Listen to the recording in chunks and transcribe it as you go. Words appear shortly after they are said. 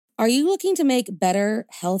Are you looking to make better,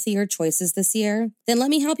 healthier choices this year? Then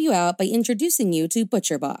let me help you out by introducing you to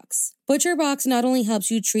ButcherBox. ButcherBox not only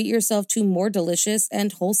helps you treat yourself to more delicious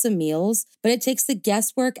and wholesome meals, but it takes the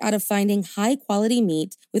guesswork out of finding high-quality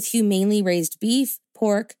meat with humanely raised beef,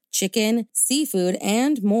 pork, chicken, seafood,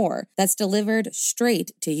 and more that's delivered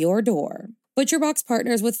straight to your door. ButcherBox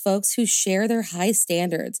partners with folks who share their high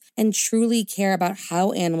standards and truly care about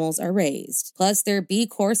how animals are raised. Plus, they're B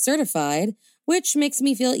Corp certified, which makes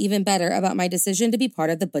me feel even better about my decision to be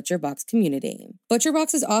part of the ButcherBox community.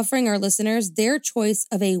 ButcherBox is offering our listeners their choice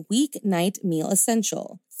of a weeknight meal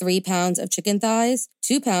essential: 3 pounds of chicken thighs,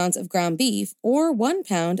 2 pounds of ground beef, or 1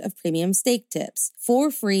 pound of premium steak tips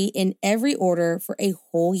for free in every order for a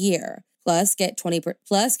whole year. Plus, get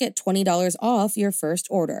 $20 off your first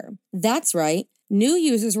order. That's right. New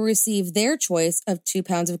users will receive their choice of 2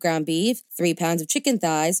 pounds of ground beef, 3 pounds of chicken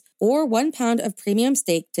thighs, or 1 pound of premium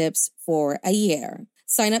steak tips for a year.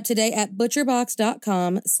 Sign up today at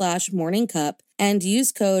butcherbox.com/morningcup and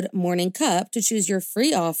use code morningcup to choose your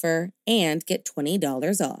free offer and get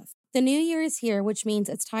 $20 off. The new year is here, which means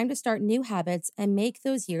it's time to start new habits and make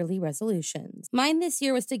those yearly resolutions. Mine this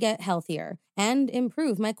year was to get healthier and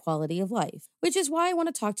improve my quality of life, which is why I want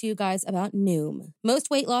to talk to you guys about Noom. Most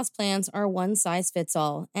weight loss plans are one size fits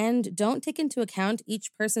all and don't take into account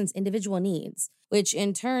each person's individual needs, which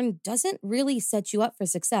in turn doesn't really set you up for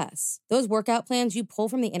success. Those workout plans you pull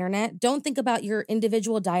from the internet don't think about your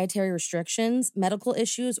individual dietary restrictions, medical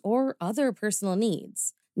issues, or other personal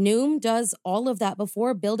needs. Noom does all of that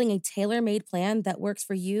before building a tailor-made plan that works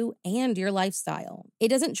for you and your lifestyle. It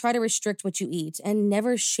doesn't try to restrict what you eat and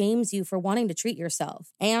never shames you for wanting to treat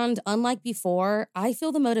yourself. And unlike before, I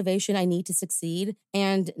feel the motivation I need to succeed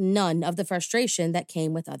and none of the frustration that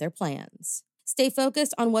came with other plans. Stay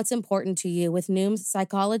focused on what's important to you with Noom's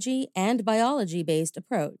psychology and biology-based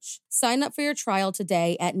approach. Sign up for your trial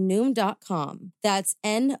today at Noom.com. That's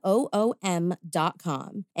Noom.com.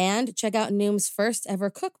 And check out Noom's first ever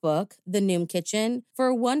cookbook, The Noom Kitchen,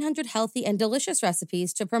 for 100 healthy and delicious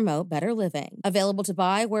recipes to promote better living. Available to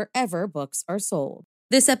buy wherever books are sold.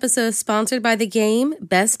 This episode is sponsored by the game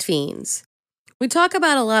Best Fiends. We talk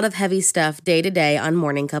about a lot of heavy stuff day to day on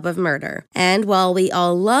Morning Cup of Murder. And while we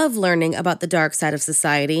all love learning about the dark side of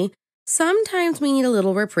society, sometimes we need a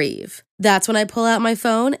little reprieve. That's when I pull out my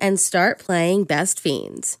phone and start playing Best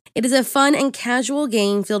Fiends. It is a fun and casual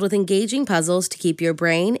game filled with engaging puzzles to keep your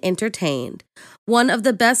brain entertained. One of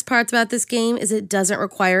the best parts about this game is it doesn't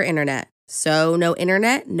require internet. So no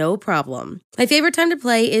internet, no problem. My favorite time to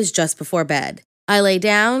play is just before bed. I lay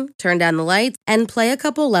down, turn down the lights, and play a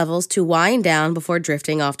couple levels to wind down before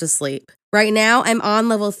drifting off to sleep. Right now, I'm on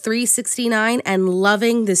level 369 and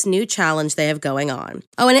loving this new challenge they have going on.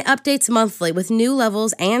 Oh, and it updates monthly with new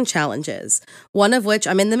levels and challenges, one of which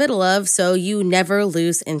I'm in the middle of, so you never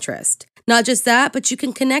lose interest. Not just that, but you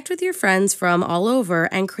can connect with your friends from all over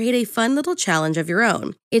and create a fun little challenge of your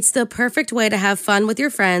own. It's the perfect way to have fun with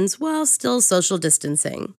your friends while still social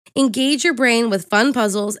distancing. Engage your brain with fun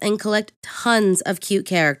puzzles and collect tons of cute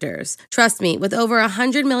characters. Trust me, with over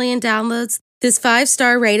 100 million downloads, this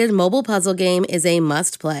 5-star rated mobile puzzle game is a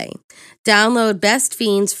must-play. Download Best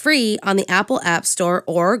Fiends free on the Apple App Store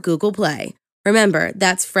or Google Play. Remember,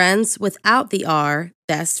 that's friends without the R,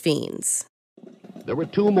 Best Fiends. There were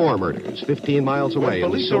 2 more murders 15 miles away.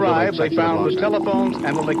 When police arrived, they found the telephones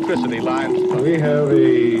and electricity lines. We have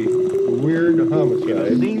a weird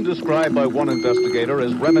homicide. A scene described by one investigator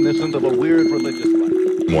as reminiscent of a weird religious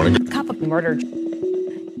life. Morning. Cup of murder.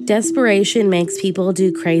 Desperation makes people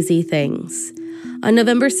do crazy things. On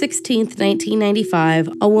November 16th, 1995,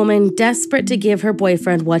 a woman desperate to give her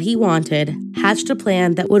boyfriend what he wanted hatched a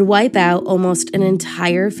plan that would wipe out almost an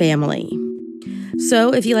entire family.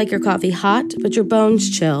 So if you like your coffee hot but your bones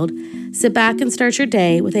chilled, sit back and start your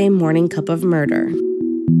day with a morning cup of murder.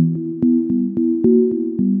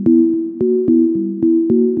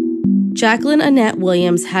 Jacqueline Annette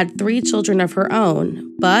Williams had 3 children of her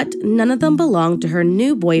own, but none of them belonged to her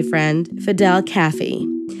new boyfriend, Fidel Caffey.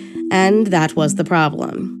 And that was the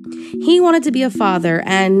problem. He wanted to be a father,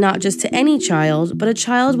 and not just to any child, but a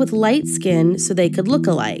child with light skin so they could look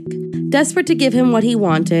alike. Desperate to give him what he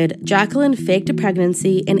wanted, Jacqueline faked a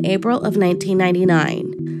pregnancy in April of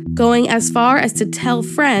 1999, going as far as to tell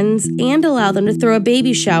friends and allow them to throw a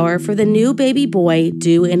baby shower for the new baby boy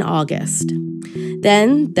due in August.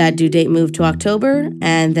 Then, that due date moved to October,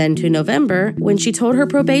 and then to November, when she told her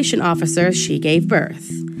probation officer she gave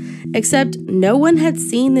birth. Except no one had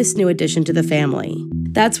seen this new addition to the family.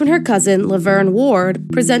 That's when her cousin, Laverne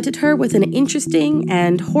Ward, presented her with an interesting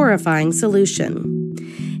and horrifying solution.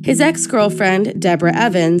 His ex-girlfriend, Deborah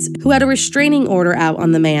Evans, who had a restraining order out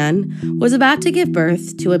on the man, was about to give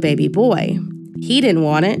birth to a baby boy. He didn't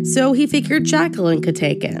want it, so he figured Jacqueline could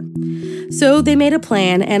take it. So they made a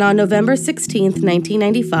plan, and on November 16,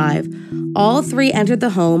 1995, all three entered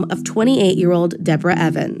the home of 28-year-old Deborah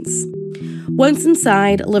Evans. Once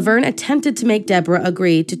inside, Laverne attempted to make Deborah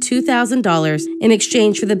agree to $2,000 in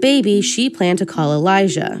exchange for the baby she planned to call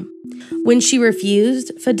Elijah. When she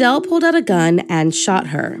refused, Fidel pulled out a gun and shot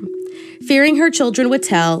her. Fearing her children would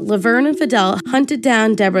tell, Laverne and Fidel hunted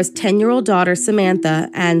down Deborah's 10-year-old daughter, Samantha,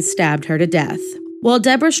 and stabbed her to death. While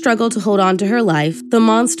Deborah struggled to hold on to her life, the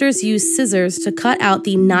monsters used scissors to cut out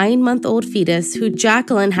the 9-month-old fetus who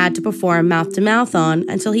Jacqueline had to perform mouth-to-mouth on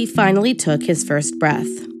until he finally took his first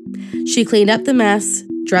breath. She cleaned up the mess,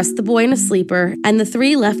 dressed the boy in a sleeper, and the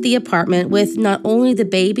three left the apartment with not only the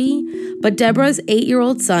baby, but Deborah's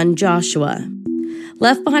 8-year-old son, Joshua.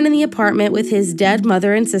 Left behind in the apartment with his dead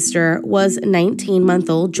mother and sister was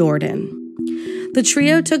 19-month-old Jordan. The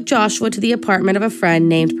trio took Joshua to the apartment of a friend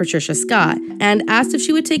named Patricia Scott and asked if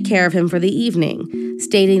she would take care of him for the evening,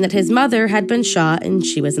 stating that his mother had been shot and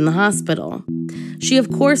she was in the hospital. She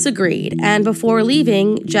of course agreed, and before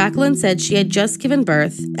leaving, Jacqueline said she had just given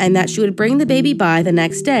birth and that she would bring the baby by the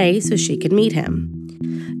next day so she could meet him.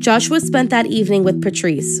 Joshua spent that evening with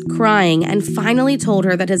Patrice, crying, and finally told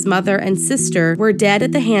her that his mother and sister were dead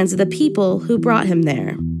at the hands of the people who brought him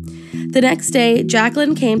there. The next day,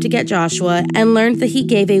 Jacqueline came to get Joshua and learned that he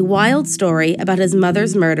gave a wild story about his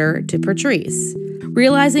mother's murder to Patrice.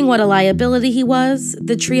 Realizing what a liability he was,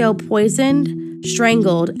 the trio poisoned,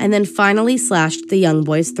 strangled, and then finally slashed the young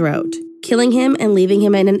boy's throat, killing him and leaving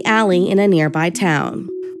him in an alley in a nearby town.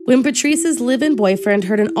 When Patrice's live-in boyfriend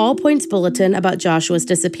heard an all-points bulletin about Joshua's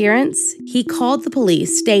disappearance, he called the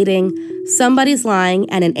police, stating, "Somebody's lying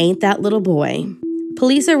and it ain't that little boy."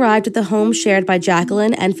 Police arrived at the home shared by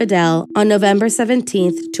Jacqueline and Fidel on November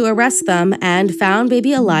 17th to arrest them and found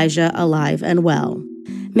baby Elijah alive and well,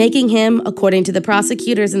 making him, according to the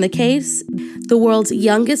prosecutors in the case, the world's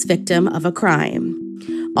youngest victim of a crime.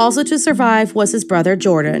 Also to survive was his brother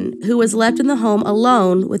Jordan, who was left in the home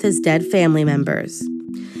alone with his dead family members.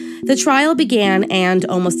 The trial began, and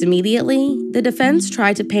almost immediately, the defense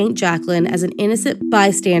tried to paint Jacqueline as an innocent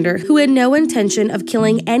bystander who had no intention of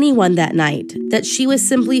killing anyone that night, that she was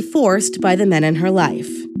simply forced by the men in her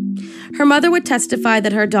life. Her mother would testify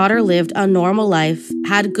that her daughter lived a normal life,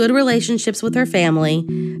 had good relationships with her family,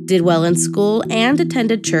 did well in school, and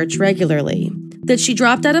attended church regularly. That she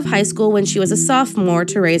dropped out of high school when she was a sophomore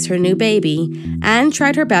to raise her new baby, and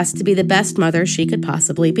tried her best to be the best mother she could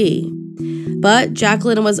possibly be. But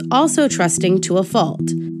Jacqueline was also trusting to a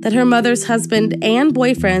fault, that her mother's husband and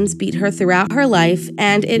boyfriends beat her throughout her life,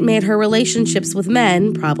 and it made her relationships with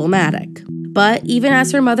men problematic. But even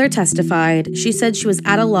as her mother testified, she said she was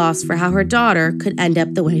at a loss for how her daughter could end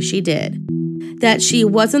up the way she did, that she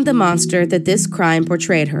wasn't the monster that this crime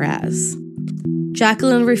portrayed her as.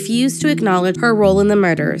 Jacqueline refused to acknowledge her role in the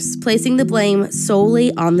murders, placing the blame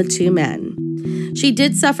solely on the two men. She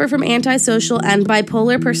did suffer from antisocial and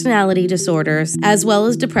bipolar personality disorders, as well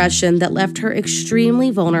as depression that left her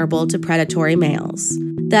extremely vulnerable to predatory males.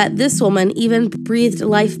 That this woman even breathed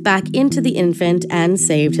life back into the infant and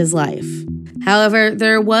saved his life. However,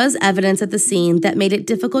 there was evidence at the scene that made it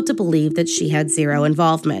difficult to believe that she had zero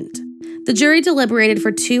involvement. The jury deliberated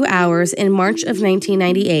for 2 hours in March of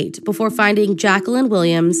 1998 before finding Jacqueline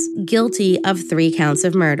Williams guilty of 3 counts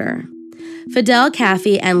of murder. Fidel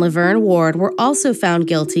Caffey and Laverne Ward were also found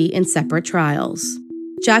guilty in separate trials.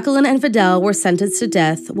 Jacqueline and Fidel were sentenced to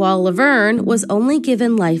death, while Laverne was only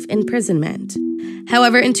given life imprisonment.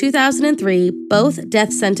 However, in 2003, both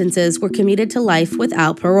death sentences were commuted to life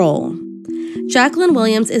without parole. Jacqueline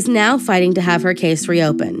Williams is now fighting to have her case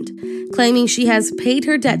reopened, claiming she has paid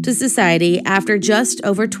her debt to society after just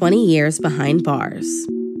over 20 years behind bars.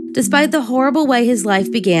 Despite the horrible way his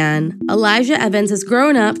life began, Elijah Evans has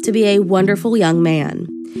grown up to be a wonderful young man.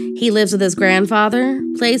 He lives with his grandfather,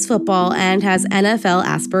 plays football, and has NFL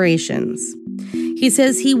aspirations. He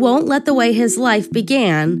says he won't let the way his life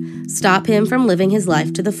began stop him from living his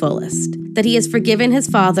life to the fullest, that he has forgiven his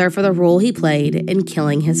father for the role he played in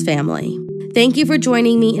killing his family. Thank you for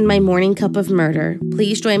joining me in my morning cup of murder.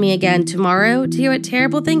 Please join me again tomorrow to hear what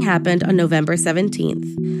terrible thing happened on November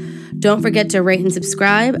 17th. Don't forget to rate and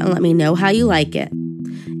subscribe and let me know how you like it.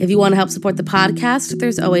 If you want to help support the podcast,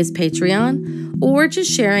 there's always Patreon, or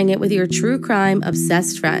just sharing it with your true crime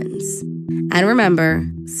obsessed friends. And remember,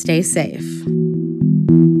 stay safe.